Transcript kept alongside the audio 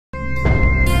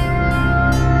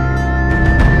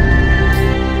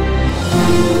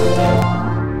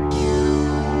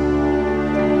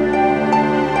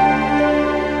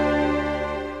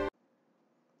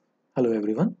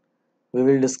we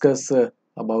will discuss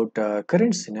about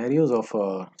current scenarios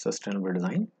of sustainable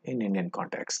design in Indian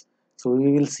context. So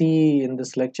we will see in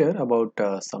this lecture about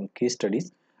some case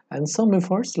studies and some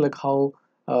efforts like how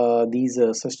these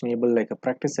sustainable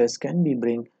practices can be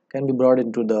brought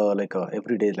into the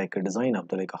everyday design of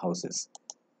the houses.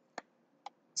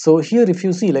 So here if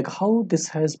you see how this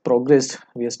has progressed,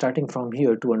 we are starting from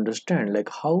here to understand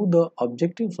how the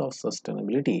objectives of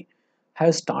sustainability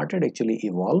has started actually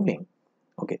evolving,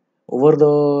 okay, over the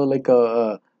like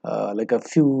a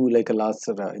few last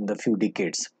in the few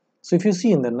decades. So if you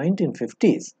see in the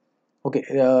 1950s, okay,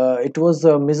 it was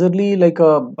miserably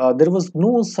there was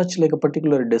no such a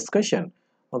particular discussion,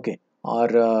 okay,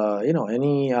 or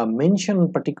any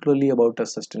mention particularly about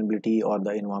sustainability or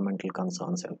the environmental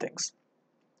concerns and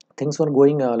things were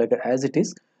going as it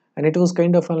is, and it was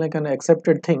kind of like an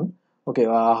accepted thing, okay,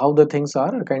 how the things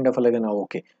are kind of like now,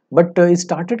 okay, but it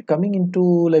started coming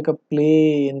into a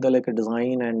play in the a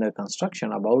design and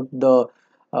construction about the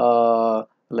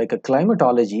a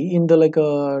climatology in the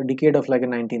a decade of a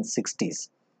 1960s,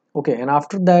 okay, and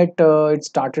after that it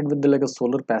started with the a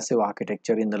solar passive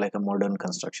architecture in the a modern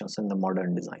constructions and the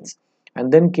modern designs,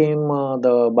 and then came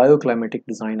the bioclimatic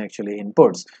design actually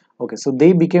inputs. Okay, so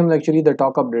they became actually the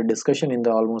talk of the discussion in the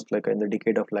almost in the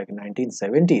decade of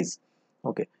 1970s.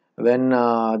 Okay, when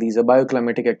these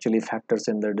bioclimatic actually factors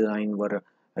in the design were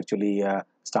actually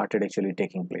started actually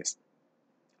taking place.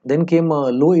 Then came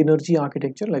low energy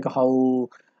architecture, like how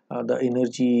the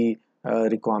energy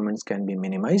requirements can be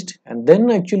minimized, and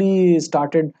then actually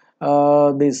started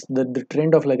the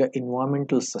trend of a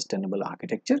environmental sustainable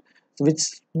architecture, which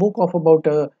spoke of about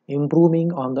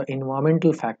improving on the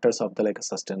environmental factors of the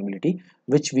sustainability,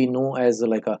 which we know as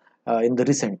in the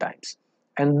recent times.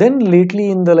 And then lately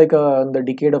in the in the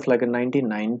decade of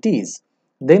 1990s,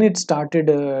 then it started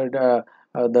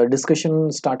the discussion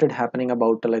started happening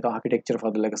about architecture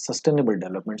for the a sustainable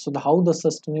development. So how the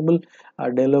sustainable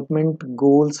development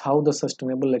goals, how the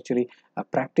sustainable actually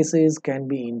practices can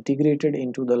be integrated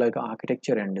into the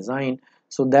architecture and design.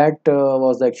 So that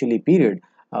was actually period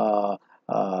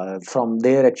from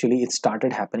there actually it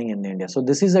started happening in India. So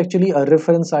this is actually a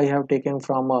reference I have taken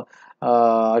from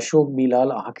Ashok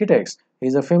Bilal Architects.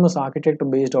 He's a famous architect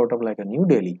based out of a New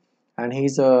Delhi, and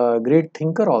he's a great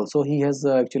thinker also. He has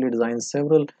actually designed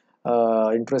several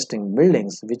interesting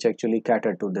buildings which actually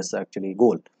cater to this actually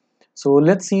goal. So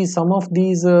let's see some of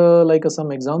these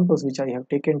some examples which I have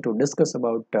taken to discuss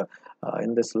about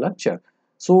in this lecture.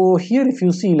 So here if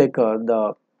you see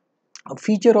the a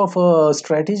feature of a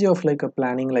strategy of a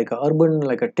planning a urban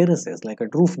a terraces a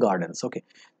roof gardens, okay,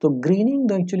 so greening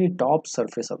the actually top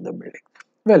surface of the building.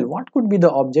 Well, what could be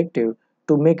the objective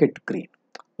to make it green?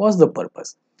 What's the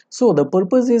purpose? So the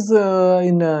purpose is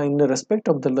in the respect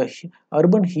of the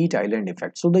urban heat island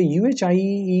effect. So the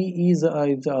UHIE is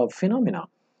a phenomena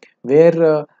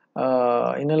where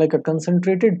in a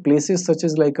concentrated places such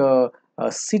as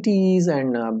cities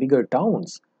and bigger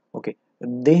towns, okay,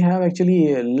 they have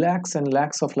actually lakhs and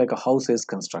lakhs of houses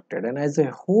constructed, and as a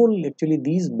whole actually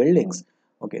these buildings,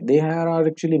 okay, are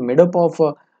actually made up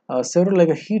of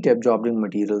several heat absorbing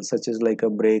materials such as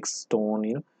bricks,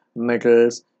 stone,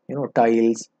 metals,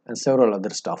 tiles and several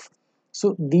other stuff.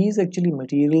 So these actually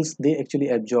materials, they actually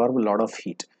absorb a lot of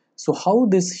heat. So how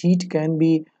this heat can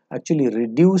be actually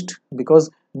reduced,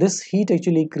 because this heat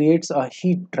actually creates a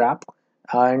heat trap,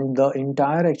 and the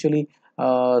entire actually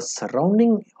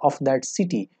surrounding of that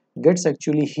city gets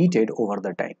actually heated over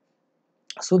the time.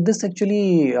 So this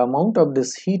actually amount of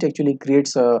this heat actually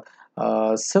creates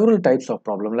several types of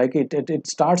problem, like it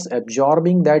starts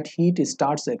absorbing that heat, it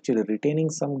starts actually retaining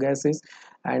some gases,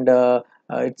 and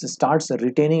it starts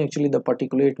retaining actually the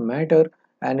particulate matter,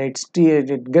 and it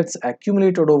gets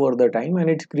accumulated over the time, and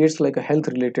it creates a health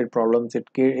related problems. It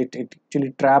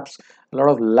actually traps a lot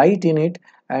of light in it,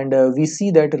 and we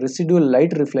see that residual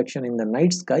light reflection in the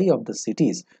night sky of the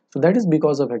cities. So that is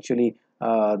because of actually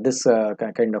this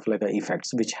kind of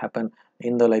effects which happen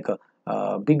in the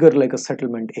bigger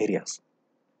settlement areas.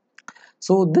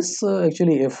 So this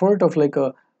actually effort of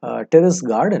a terrace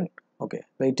garden, okay,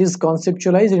 it is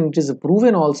conceptualized and it is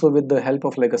proven also with the help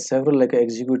of several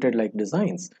executed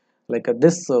designs.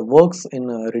 This works in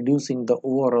reducing the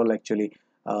overall actually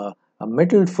a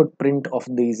metal footprint of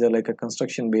these a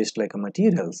construction based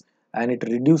materials, and it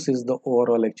reduces the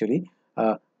overall actually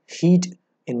heat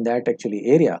in that actually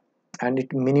area, and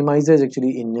it minimizes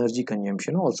actually energy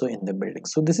consumption also in the building.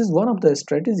 So this is one of the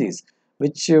strategies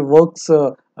which works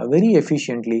very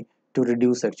efficiently to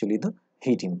reduce actually the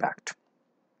heat impact.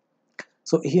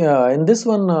 So here in this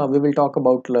one we will talk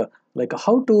about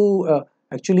how to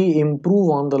actually improve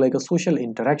on the social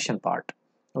interaction part.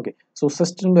 Okay, So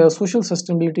social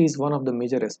sustainability is one of the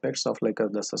major aspects of like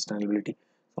the sustainability.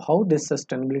 So how this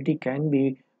sustainability can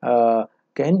be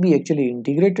actually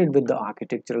integrated with the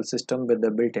architectural system, with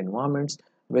the built environments,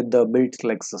 with the built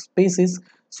like spaces.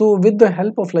 So with the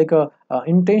help of like a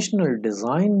intentional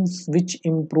designs which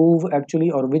improve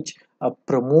actually, or which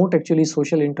promote actually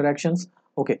social interactions,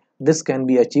 okay, this can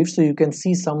be achieved. So you can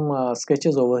see some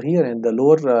sketches over here in the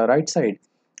lower right side.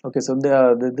 Okay, so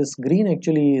this green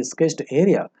actually sketched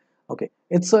area, okay,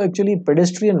 it's actually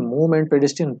pedestrian movement,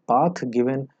 pedestrian path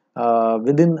given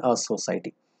within a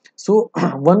society. So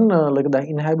one like the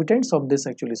inhabitants of this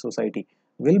actually society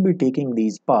will be taking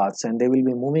these paths and they will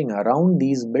be moving around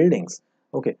these buildings,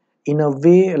 okay, in a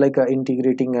way like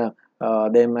integrating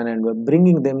them and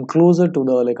bringing them closer to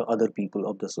the like other people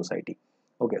of the society.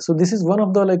 Okay, so this is one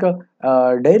of the like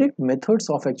direct methods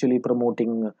of actually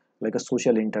promoting like a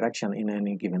social interaction in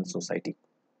any given society.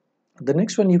 The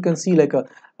next one you can see like a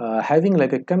having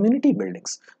like a community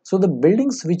buildings. So the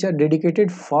buildings which are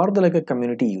dedicated for the like a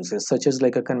community uses, such as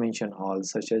like a convention hall,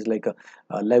 such as like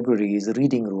a libraries,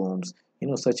 reading rooms,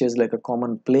 such as like a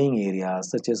common playing areas,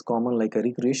 such as common like a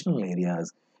recreational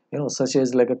areas, such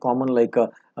as like a common like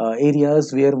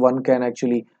areas where one can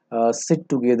actually sit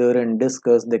together and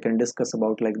discuss. They can discuss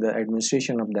about like the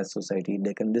administration of that society,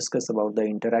 they can discuss about the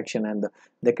interaction, and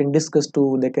they can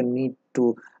meet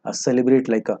to celebrate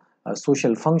like a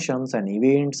social functions and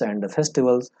events and the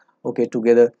festivals, okay,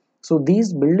 together. So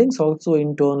these buildings also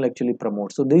in turn actually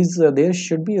promote. So these there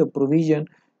should be a provision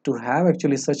to have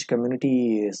actually such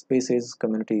community spaces,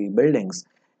 community buildings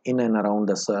in and around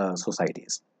the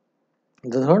societies.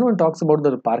 The third one talks about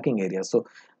the parking areas. So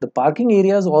the parking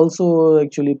areas also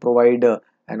actually provide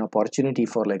an opportunity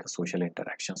for like a social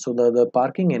interaction. So the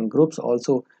parking in groups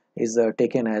also is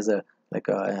taken as a like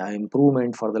a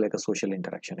improvement for the like a social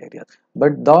interaction area,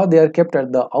 but though they are kept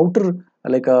at the outer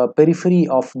like a periphery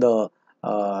of the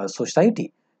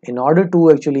society, in order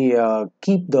to actually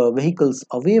keep the vehicles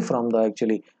away from the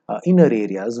actually inner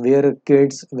areas where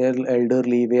kids, where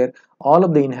elderly, where all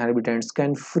of the inhabitants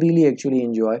can freely actually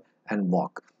enjoy and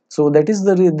walk. So that is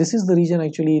this is the reason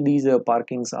actually these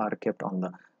parkings are kept on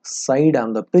the side,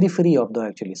 on the periphery of the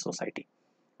actually society,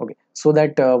 okay, so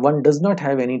that one does not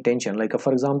have any tension. Like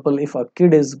for example, if a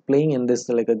kid is playing in this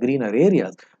like a greener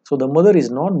areas, so the mother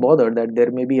is not bothered that there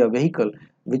may be a vehicle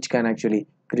which can actually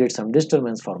create some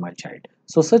disturbance for my child.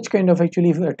 So such kind of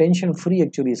actually tension free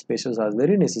actually spaces are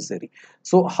very necessary.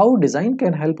 So how design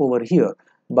can help over here?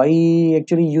 By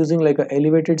actually using like a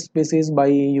elevated spaces, by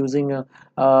using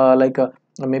like a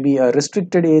maybe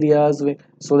restricted areas,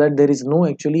 so that there is no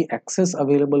actually access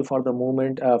available for the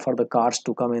movement, for the cars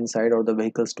to come inside or the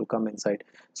vehicles to come inside.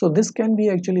 So this can be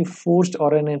actually forced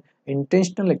or an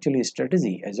intentional actually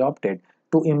strategy adopted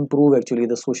to improve actually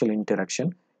the social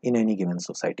interaction in any given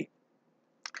society.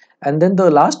 And then the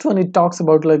last one, it talks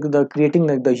about like the creating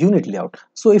like the unit layout.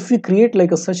 So if we create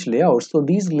like a such layout, so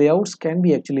these layouts can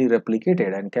be actually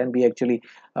replicated and can be actually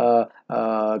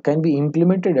can be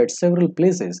implemented at several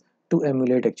places to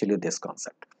emulate actually this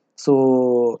concept.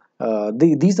 So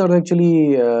these are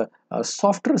actually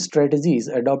softer strategies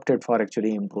adopted for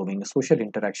actually improving social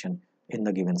interaction in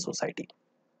the given society.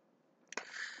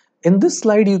 In this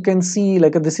slide you can see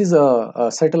like this is a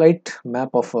satellite map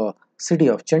of a city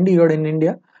of Chandigarh in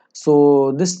India.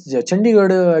 So this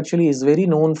Chandigarh actually is very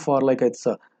known for like its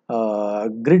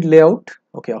grid layout,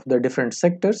 okay, of the different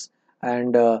sectors,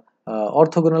 and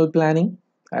orthogonal planning,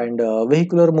 and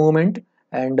vehicular movement,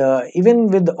 and even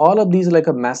with all of these like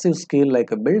a massive scale like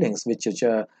buildings which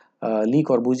Le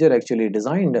Corbusier actually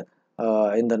designed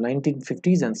in the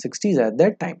 1950s and 60s at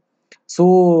that time.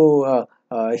 So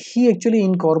he actually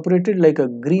incorporated like a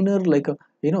greener like a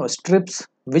strips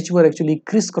which were actually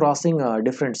crisscrossing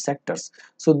different sectors.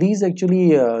 So these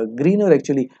actually greener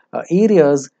actually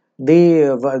areas, they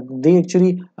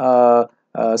actually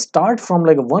start from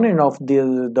like one end of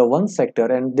the one sector,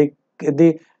 and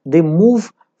they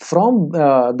move from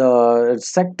the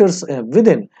sectors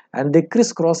within, and they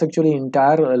crisscross actually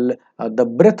entire the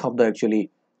breadth of the actually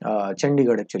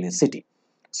Chandigarh actually city.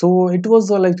 So it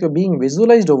was like being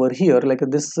visualized over here like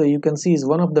this, you can see is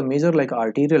one of the major like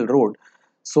arterial road.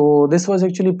 So this was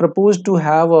actually proposed to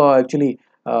have actually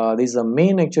this is a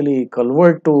main actually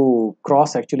culvert to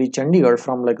cross actually Chandigarh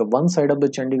from like one side of the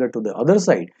Chandigarh to the other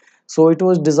side. So it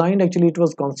was designed actually, it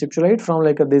was conceptualized from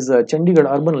like this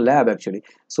Chandigarh urban lab actually.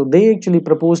 So they actually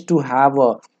proposed to have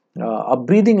a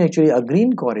breathing actually a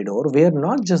green corridor where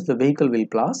not just the vehicle will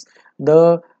pass,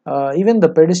 the even the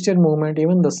pedestrian movement,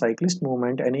 even the cyclist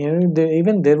movement, and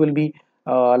even there will be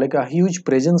like a huge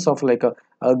presence of like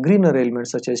a greener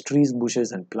elements such as trees,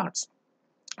 bushes, and plants.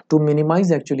 to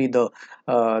minimize actually the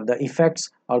effects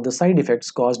or the side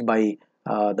effects caused by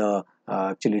the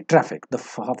actually traffic, the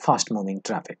fast moving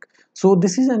traffic. So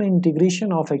this is an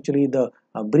integration of actually the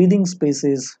breathing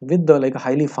spaces with the like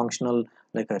highly functional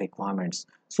like requirements.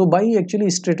 So by actually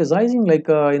strategizing like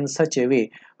in such a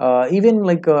way, even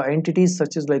like entities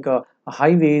such as like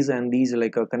highways and these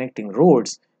like connecting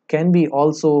roads can be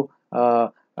also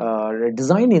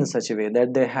designed in such a way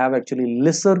that they have actually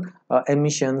lesser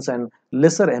emissions and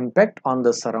lesser impact on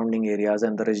the surrounding areas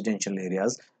and the residential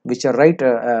areas which are right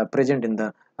present in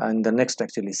the next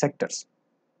actually sectors.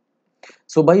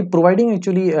 So by providing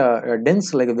actually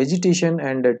dense like vegetation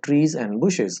and trees and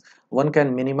bushes, one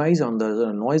can minimize on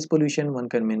the noise pollution, one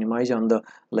can minimize on the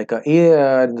like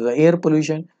the air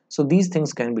pollution. So these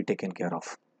things can be taken care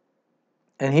of.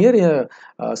 And here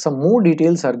some more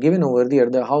details are given over there,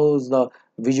 the how's the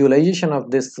visualization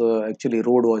of this actually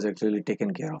road was actually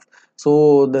taken care of.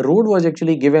 So the road was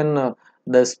actually given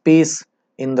the space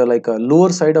in the like lower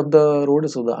side of the road,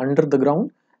 so the under the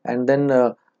ground, and then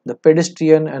the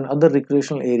pedestrian and other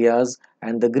recreational areas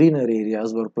and the greener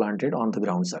areas were planted on the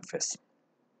ground surface.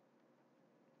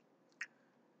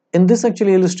 In this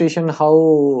actually illustration,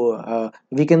 how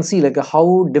we can see like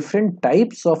how different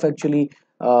types of actually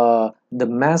the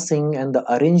massing and the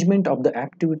arrangement of the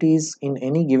activities in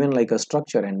any given like a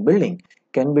structure and building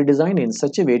can be designed in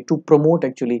such a way to promote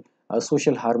actually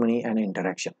social harmony and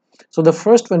interaction. So the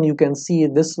first one you can see,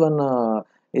 this one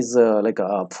is like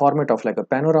a format of like a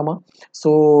panorama.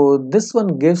 So this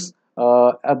one gives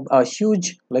a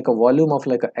huge like a volume of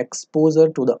like a exposure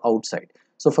to the outside.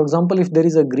 So for example, if there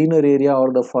is a greener area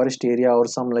or the forest area or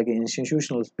some like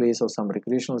institutional space or some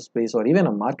recreational space or even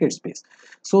a market space,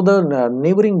 so the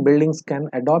neighboring buildings can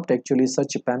adopt actually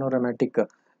such panoramic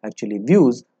actually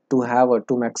views to have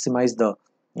to maximize the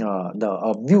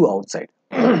view outside.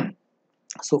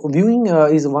 So viewing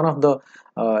is one of the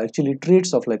actually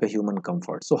traits of like a human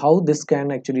comfort. So how this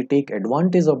can actually take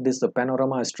advantage of this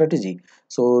panorama strategy,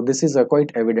 so this is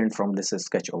quite evident from this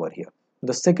sketch over here.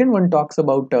 The second one talks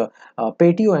about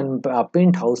patio and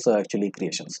paint house actually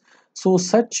creations. So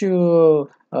such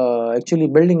actually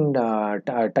building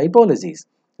typologies,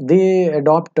 they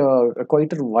adopt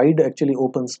quite a wide actually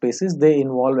open spaces. They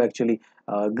involve actually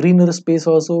greener space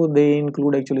also. They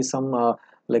include actually some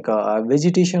like a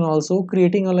vegetation also,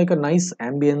 creating a like a nice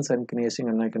ambience and creating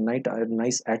a like a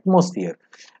nice atmosphere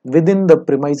within the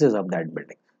premises of that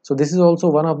building. So this is also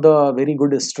one of the very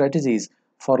good strategies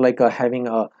for like having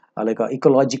a like a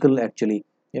ecological actually,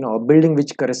 you know, a building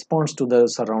which corresponds to the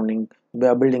surrounding,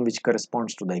 a building which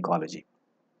corresponds to the ecology.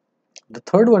 The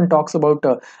third one talks about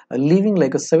leaving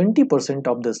like a 70%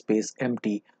 of the space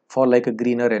empty for like a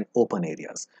greener and open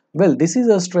areas. Well, this is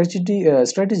a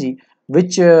strategy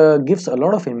which gives a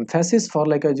lot of emphasis for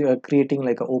like creating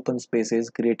like a open spaces,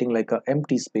 creating like a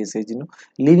empty spaces, you know,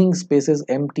 leaving spaces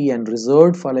empty and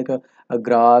reserved for like a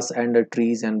grass and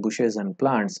trees and bushes and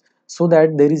plants, so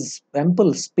that there is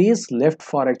ample space left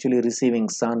for actually receiving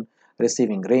sun,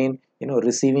 receiving rain, you know,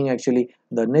 receiving actually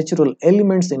the natural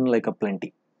elements in like a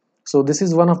plenty. So this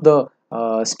is one of the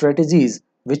strategies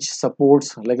which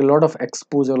supports like a lot of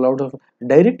exposure, a lot of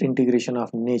direct integration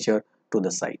of nature to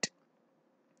the site.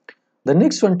 The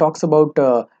next one talks about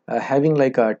having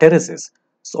like terraces.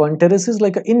 So on terraces,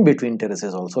 like in between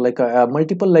terraces also, like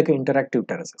multiple like interactive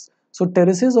terraces. So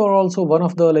terraces are also one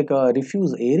of the like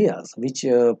refuse areas which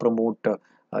promote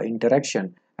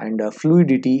interaction and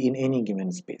fluidity in any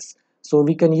given space. So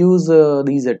we can use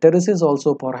these terraces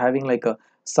also for having like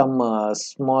some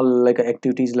small like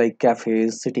activities like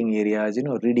cafes, sitting areas, you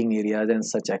know, reading areas and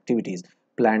such activities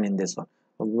planned in this one.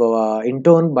 In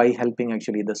turn, by helping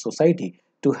actually the society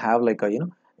to have like a, you know,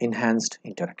 enhanced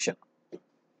interaction.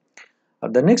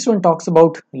 The next one talks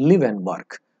about live and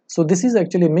work. So this is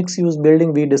actually a mixed use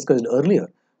building we discussed earlier.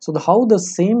 So how the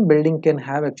same building can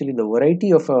have actually the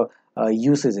variety of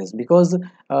usages, because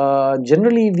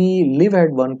generally we live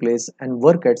at one place and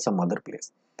work at some other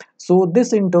place. So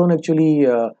this in turn actually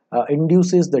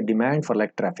induces the demand for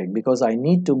like traffic, because I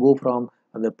need to go from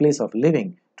the place of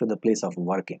living to the place of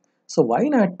working. So why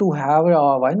not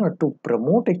to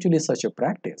promote actually such a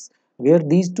practice where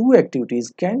these two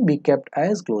activities can be kept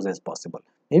as close as possible,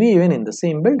 maybe even in the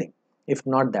same building, if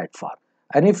not that far.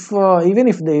 And if even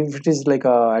if it is like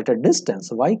at a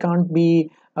distance, why can't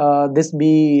be this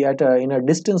be at in a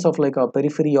distance of like a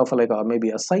periphery of like maybe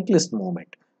a cyclist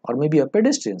movement or maybe a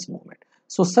pedestrian's movement.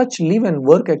 So such live and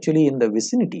work actually in the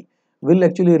vicinity will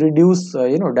actually reduce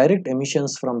you know, direct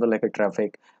emissions from the like a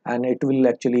traffic, and it will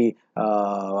actually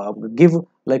give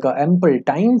like a ample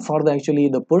time for the actually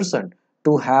the person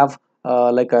to have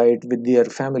like it with their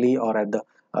family or at the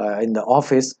in the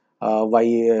office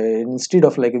instead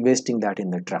of like wasting that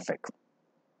in the traffic.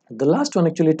 The last one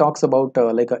actually talks about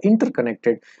like a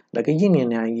interconnected, like a yin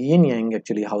yang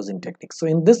actually housing techniques. So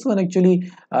in this one actually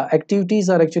activities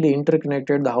are actually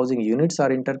interconnected, the housing units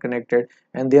are interconnected,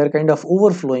 and they are kind of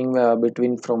overflowing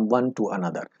between from one to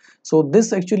another. So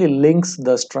this actually links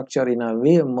the structure in a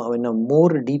way, in a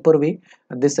more deeper way.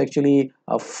 This actually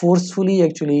forcefully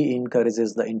actually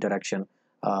encourages the interaction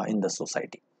in the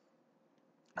society.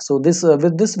 So this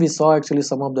with this we saw actually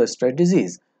some of the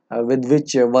strategies with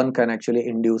which one can actually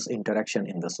induce interaction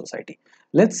in the society.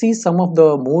 Let's see some of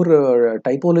the more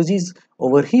typologies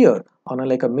over here on a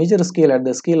like a major scale, at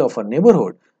the scale of a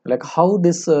neighborhood, like how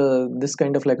this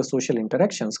kind of like a social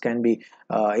interactions can be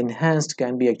enhanced,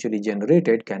 can be actually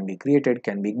generated, can be created,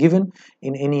 can be given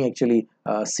in any actually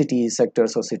city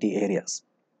sectors or city areas.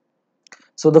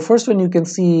 So the first one you can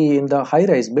see in the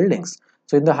high-rise buildings.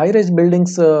 So in the high-rise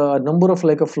buildings, a number of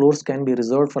like a floors can be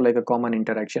reserved for like a common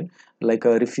interaction, like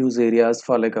refuse areas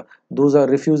for like a, those are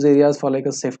refuse areas for like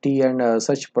a safety and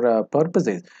such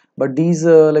purposes. But these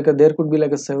there could be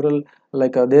like a several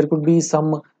there could be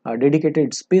some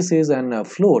dedicated spaces and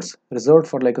floors reserved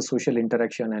for like a social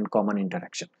interaction and common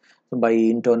interaction, by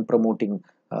in turn promoting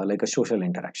like a social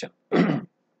interaction.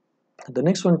 The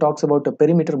next one talks about a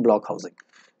perimeter block housing.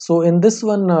 So in this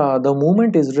one, the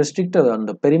movement is restricted on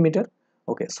the perimeter,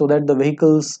 okay, so that the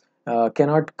vehicles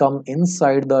cannot come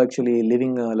inside the actually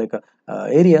living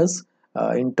areas,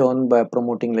 in turn by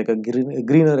promoting like a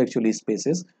greener actually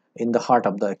spaces in the heart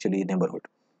of the actually neighborhood.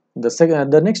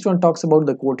 The next one talks about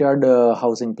the courtyard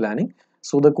housing planning.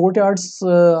 So the courtyards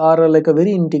are like a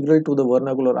very integral to the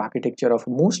vernacular architecture of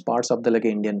most parts of the like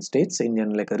Indian states,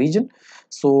 Indian like a region.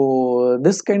 So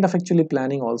this kind of actually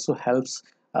planning also helps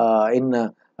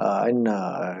in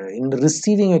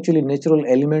receiving actually natural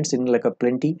elements in like a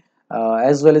plenty,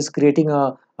 as well as creating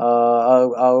an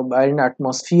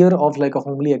atmosphere of like a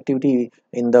homely activity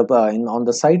in the on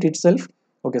the site itself.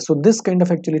 Okay, so this kind of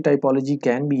actually typology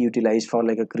can be utilized for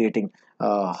like a creating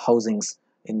housings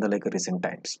in the like recent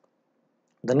times.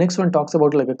 The next one talks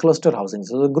about like a cluster housing.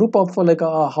 So the group of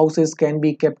houses can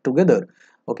be kept together,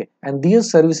 okay, and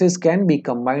these services can be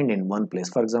combined in one place,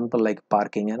 for example like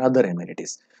parking and other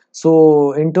amenities.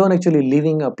 So in turn actually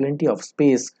leaving a plenty of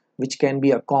space which can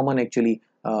be a common actually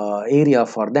area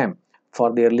for them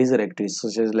for their leisure activities,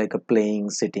 such as like a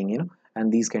playing, sitting,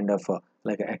 and these kind of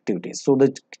like activities. So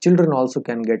the children also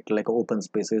can get like open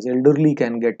spaces, elderly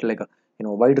can get like a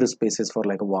wider spaces for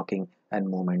like walking and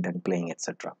movement and playing,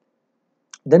 etc.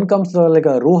 Then comes like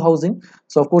a row housing.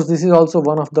 So of course this is also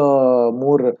one of the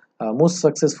more most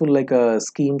successful like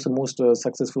schemes, most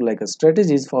successful like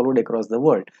strategies followed across the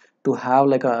world to have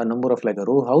like a number of like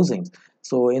row housings.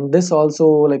 So in this also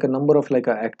like a number of like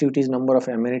activities, number of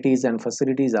amenities and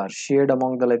facilities are shared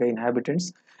among the like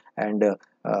inhabitants, and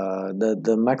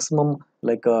the maximum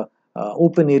like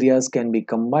open areas can be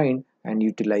combined and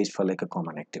utilized for like a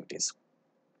common activities.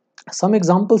 Some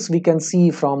examples we can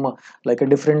see from like a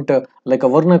different like a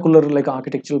vernacular like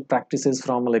architectural practices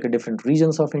from like a different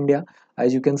regions of India.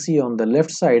 As you can see on the left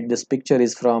side, this picture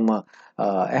is from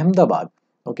Ahmedabad.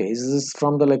 Okay, this is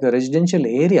from the like residential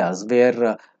areas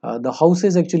where the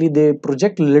houses actually they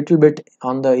project a little bit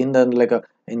on the in the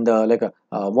like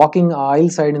a walking aisle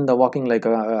side, in the walking like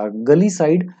a gully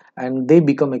side, and they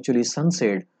become actually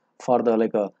sunset for the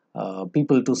like a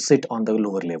people to sit on the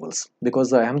lower levels,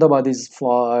 because Ahmedabad is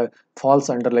falls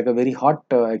under like a very hot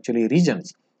actually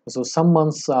regions. So some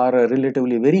months are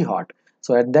relatively very hot.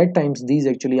 So at that times these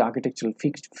actually architectural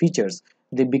features,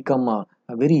 they become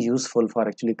very useful for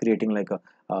actually creating like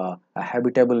a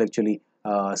habitable actually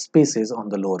spaces on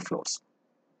the lower floors.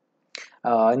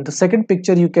 In the second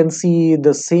picture you can see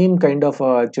the same kind of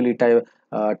actually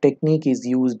technique is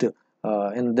used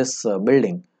in this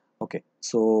building. Okay,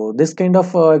 so this kind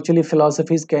of actually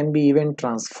philosophies can be even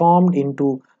transformed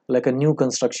into like a new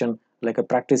construction like a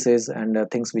practices and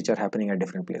things which are happening at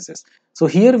different places. So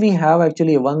here we have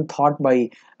actually one thought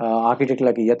by architect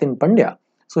like Yatin Pandya.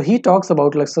 So he talks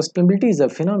about like sustainability is a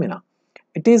phenomena.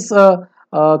 It is a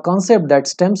concept that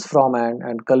stems from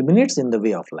and culminates in the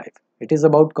way of life. It is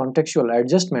about contextual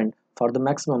adjustment for the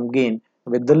maximum gain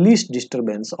with the least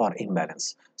disturbance or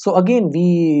imbalance. So again,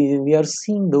 we are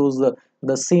seeing those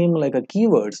the same like a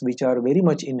keywords which are very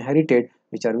much inherited,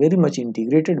 which are very much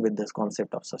integrated with this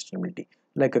concept of sustainability,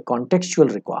 like a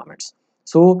contextual requirements.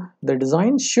 So the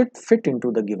design should fit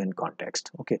into the given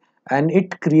context, okay, and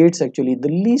it creates actually the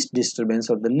least disturbance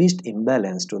or the least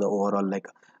imbalance to the overall like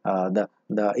the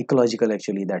ecological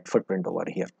actually that footprint over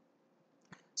here.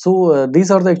 So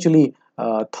these are the actually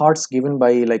thoughts given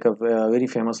by like a very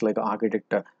famous like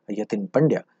architect Yatin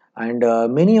Pandya. and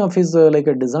many of his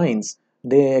designs,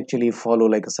 they actually follow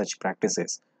such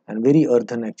practices and very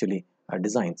earthen actually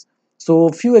designs. So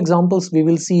few examples we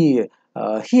will see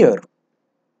here.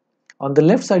 On the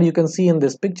left side, you can see in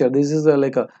this picture, this is a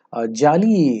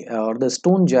jali or the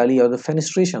stone jali or the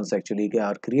fenestrations actually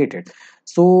are created.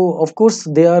 So of course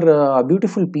they are a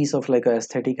beautiful piece of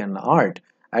aesthetic and art.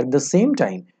 At the same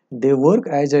time, they work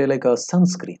as a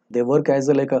sunscreen. They work as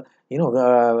a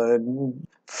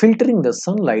filtering the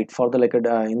sunlight for the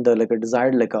in the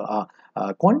desired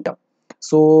quantum.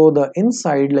 So the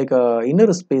inside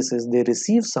inner spaces, they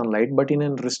receive sunlight but in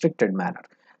a restricted manner,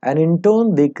 and in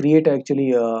turn they create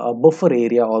actually a buffer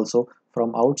area also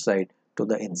from outside to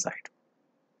the inside.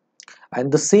 And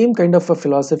the same kind of a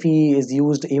philosophy is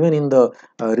used even in the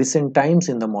recent times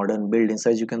in the modern buildings,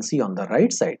 as you can see on the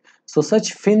right side. So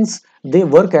such fins, they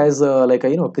work as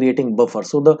creating buffer.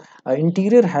 So the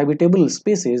interior habitable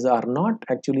spaces are not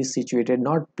actually situated,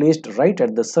 not placed right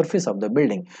at the surface of the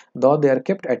building, though they are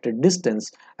kept at a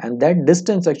distance, and that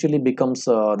distance actually becomes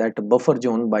that buffer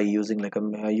zone by using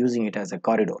using it as a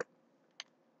corridor.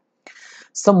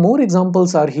 Some more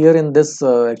examples are here in this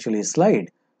actually slide.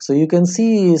 So you can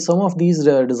see some of these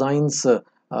designs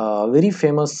very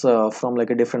famous from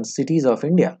different cities of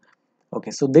India.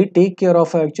 Okay, so they take care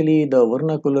of actually the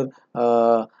vernacular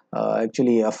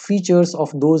actually features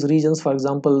of those regions. For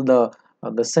example,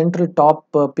 the central top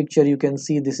picture you can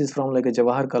see, this is from a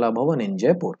Jawahar Kala Bhavan in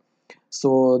Jaipur.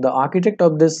 So the architect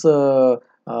of this, the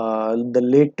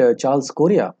late Charles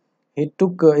Correa, he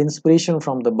took inspiration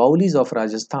from the Baulis of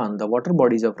Rajasthan, the water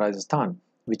bodies of Rajasthan,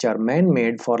 which are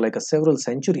man-made for several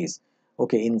centuries,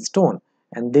 okay, in stone,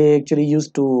 and they actually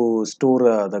used to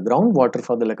store the groundwater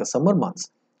for the summer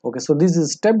months. Okay, so this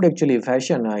is stepped actually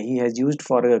fashion he has used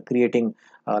for creating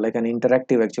an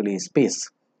interactive actually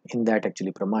space in that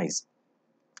actually premise.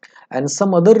 And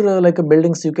some other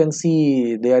buildings, you can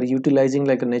see they are utilizing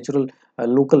natural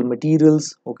local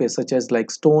materials, okay, such as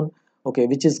stone, okay,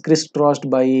 which is crisscrossed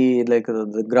by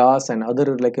the grass and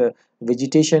other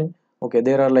vegetation. Okay,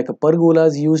 there are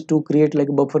pergolas used to create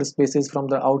buffer spaces from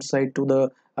the outside to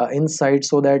the inside,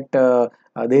 so that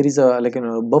there is a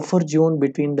buffer zone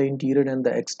between the interior and the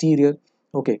exterior,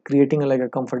 okay, creating a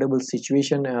comfortable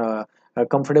situation, a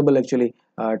comfortable actually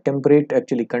temperate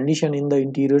actually condition in the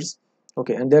interiors.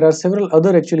 Okay, and there are several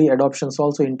other actually adoptions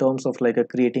also in terms of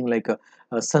creating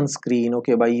a sunscreen,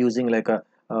 okay, by using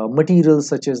materials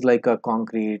such as a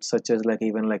concrete, such as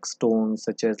even stone,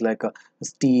 such as a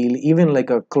steel, even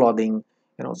a clothing,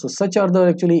 so such are the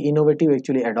actually innovative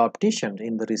actually adaptations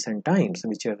in the recent times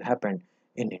which have happened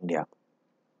in India.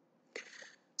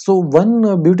 So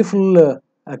one beautiful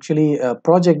actually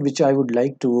project which I would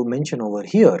like to mention over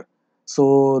here.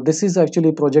 So this is actually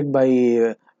a project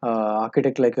by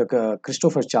architect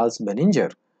Christopher Charles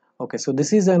Benninger. Okay, so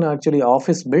this is an actually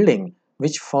office building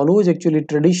which follows actually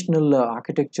traditional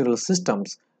architectural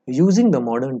systems using the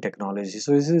modern technology.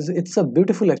 So it's a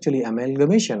beautiful actually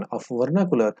amalgamation of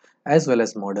vernacular as well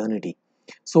as modernity.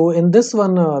 So in this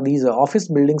one, these office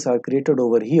buildings are created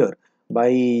over here by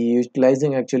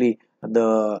utilizing actually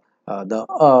the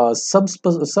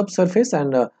subsurface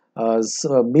and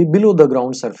below the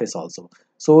ground surface also.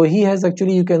 So he has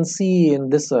actually, you can see in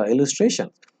this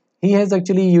illustration, he has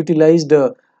actually utilized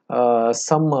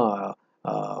some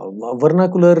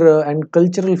vernacular and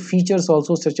cultural features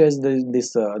also, such as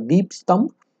this deep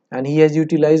stump, and he has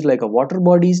utilized water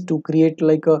bodies to create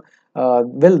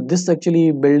well, this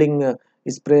actually building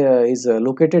is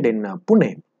located in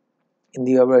Pune,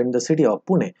 in the city of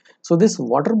Pune. So this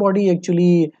water body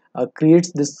actually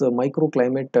creates this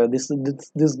microclimate.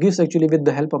 This gives actually, with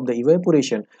the help of the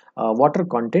evaporation, water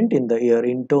content in the air,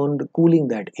 in turn cooling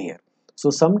that air. So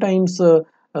sometimes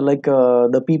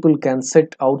the people can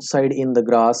sit outside in the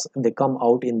grass. They come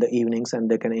out in the evenings and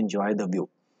they can enjoy the view.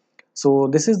 So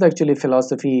this is the actually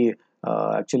philosophy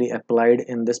actually applied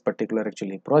in this particular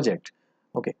actually project.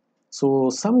 Okay, so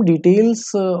some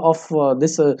details of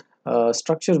this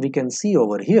structure we can see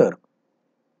over here.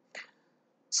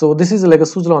 So this is a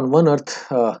Suzlon One Earth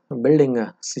building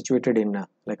situated in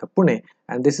Pune,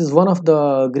 and this is one of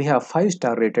the Griha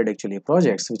 5-star rated actually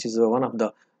projects, which is one of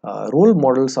the role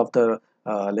models of the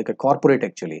a corporate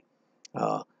actually.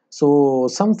 So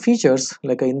some features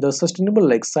in the sustainable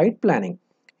site planning,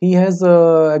 he has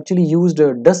actually used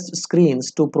dust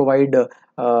screens to provide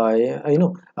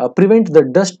prevent the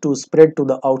dust to spread to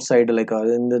the outside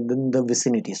in the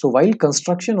vicinity. So while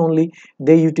construction only,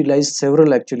 they utilize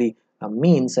several actually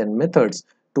means and methods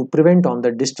to prevent on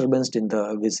the disturbance in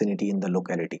the vicinity, in the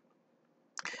locality.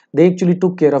 They actually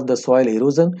took care of the soil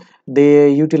erosion.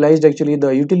 They utilized actually the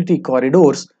utility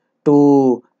corridors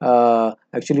to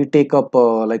actually take up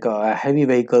heavy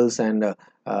vehicles and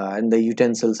the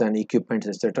utensils and equipment,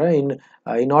 etc.,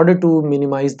 in order to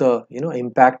minimize the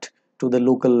impact to the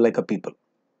local people.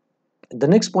 The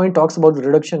next point talks about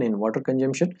reduction in water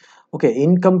consumption. Okay,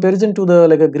 in comparison to the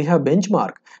a Griha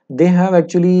benchmark, they have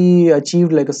actually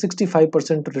achieved like a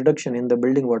 65% reduction in the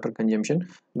building water consumption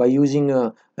by using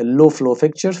a low flow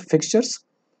fixtures,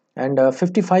 and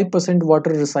 55%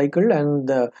 water recycled and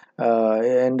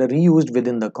reused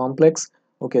within the complex.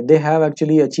 Okay, they have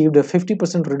actually achieved a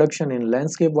 50% reduction in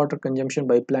landscape water consumption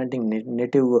by planting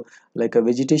native a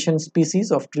vegetation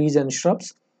species of trees and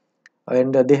shrubs,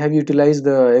 and they have utilized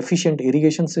the efficient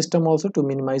irrigation system also to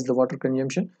minimize the water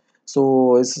consumption.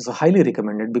 So it's highly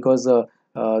recommended, because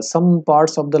some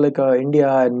parts of the India,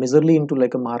 and majorly into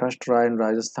Maharashtra and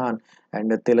Rajasthan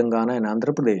and Telangana and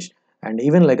Andhra Pradesh, and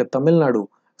even Tamil Nadu,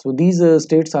 so these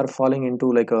states are falling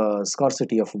into a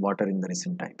scarcity of water in the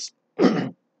recent times.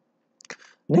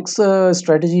 Next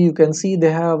strategy, you can see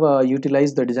they have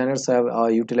utilized, the designers have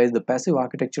utilized the passive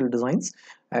architectural designs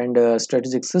and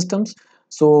strategic systems.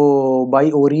 So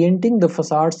by orienting the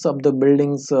facades of the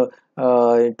buildings to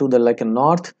the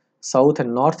north, south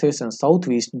and northeast and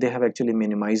southwest, they have actually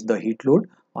minimized the heat load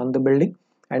on the building,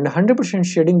 and 100%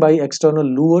 shading by external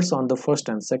louvers on the first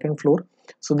and second floor.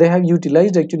 So they have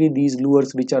utilized actually these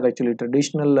louvers, which are actually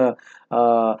traditional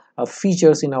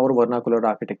features in our vernacular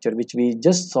architecture, which we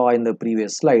just saw in the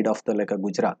previous slide of the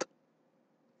Gujarat.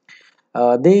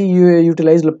 They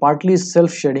utilized partly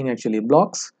self-shading actually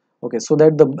blocks. Okay, so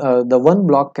that the one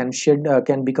block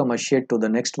can become a shade to the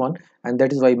next one, and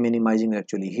that is why minimizing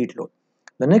actually heat load.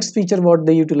 The next feature what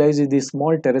they utilize is the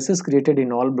small terraces created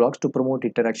in all blocks to promote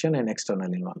interaction and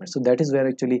external environment. So that is where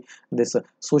actually this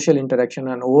social interaction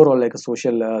and overall a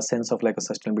social sense of a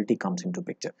sustainability comes into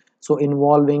picture. So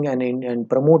involving and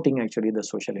promoting actually the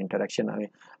social interaction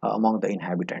among the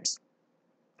inhabitants.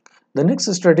 The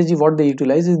next strategy what they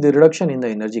utilize is the reduction in the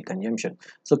energy consumption.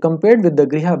 So compared with the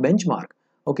Griha benchmark,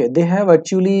 okay, they have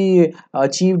actually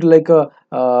achieved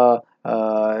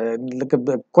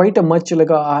quite a much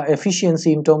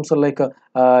efficiency in terms of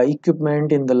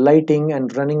equipment in the lighting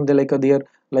and running the their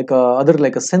other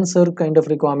a sensor kind of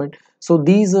requirement. So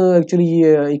these actually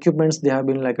equipments, they have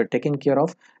been taken care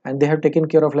of, and they have taken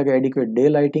care of adequate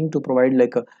daylighting to provide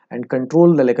and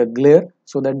control the a glare,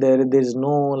 so that there is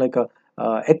no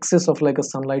excess of a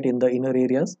sunlight in the inner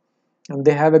areas. And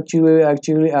they have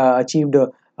actually achieved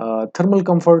thermal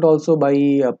comfort also by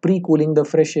pre-cooling the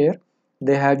fresh air.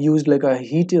 They have used a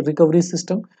heat recovery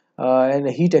system and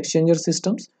heat exchanger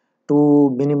systems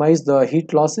to minimize the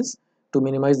heat losses, to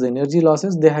minimize the energy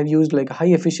losses. They have used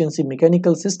high efficiency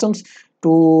mechanical systems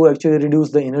to actually reduce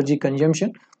the energy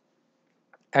consumption.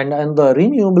 And the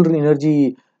renewable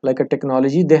energy a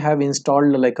technology, they have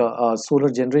installed a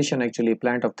solar generation actually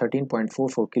plant of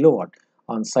 13.44 kilowatt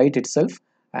on site itself,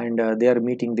 and they are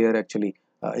meeting their actually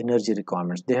energy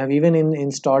requirements. They have even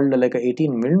installed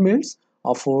 18 windmills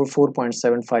of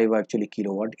 4.75 actually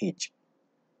kilowatt each.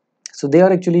 So they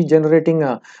are actually generating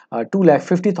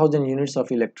 250,000 units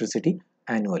of electricity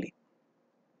annually.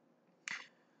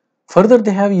 Further,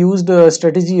 they have used a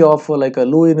strategy of a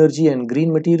low energy and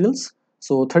green materials.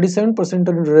 So 37%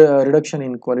 reduction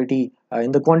in quality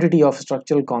in the quantity of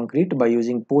structural concrete by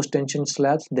using post-tension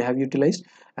slabs they have utilized,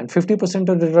 and 50%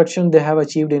 of reduction they have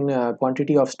achieved in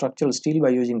quantity of structural steel by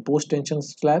using post-tension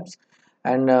slabs,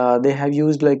 and they have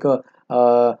used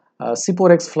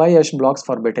Ciporex fly ash blocks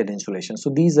for better insulation. So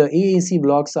these AAC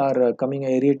blocks are coming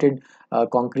aerated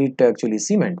concrete actually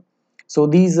cement. So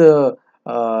these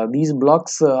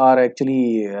blocks are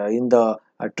actually in the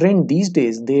trend these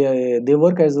days. They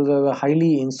work as a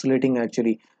highly insulating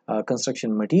actually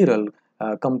construction material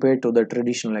compared to the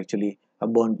traditional actually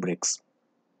burnt bricks.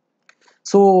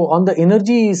 So on the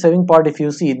energy saving part, if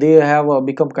you see, they have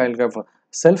become kind of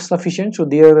self-sufficient. So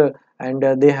they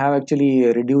have actually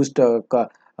reduced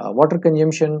water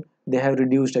consumption. They have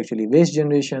reduced actually waste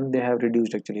generation. They have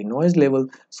reduced actually noise level.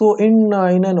 So in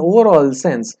an overall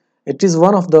sense, it is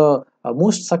one of the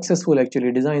most successful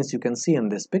actually designs you can see in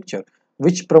this picture,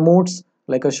 which promotes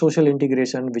a social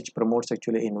integration, which promotes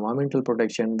actually environmental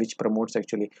protection, which promotes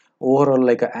actually overall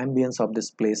a ambience of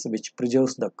this place, which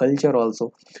preserves the culture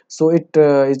also. So it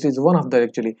is one of the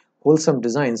actually wholesome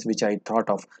designs which I thought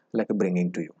of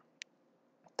bringing to you.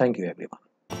 Thank you everyone.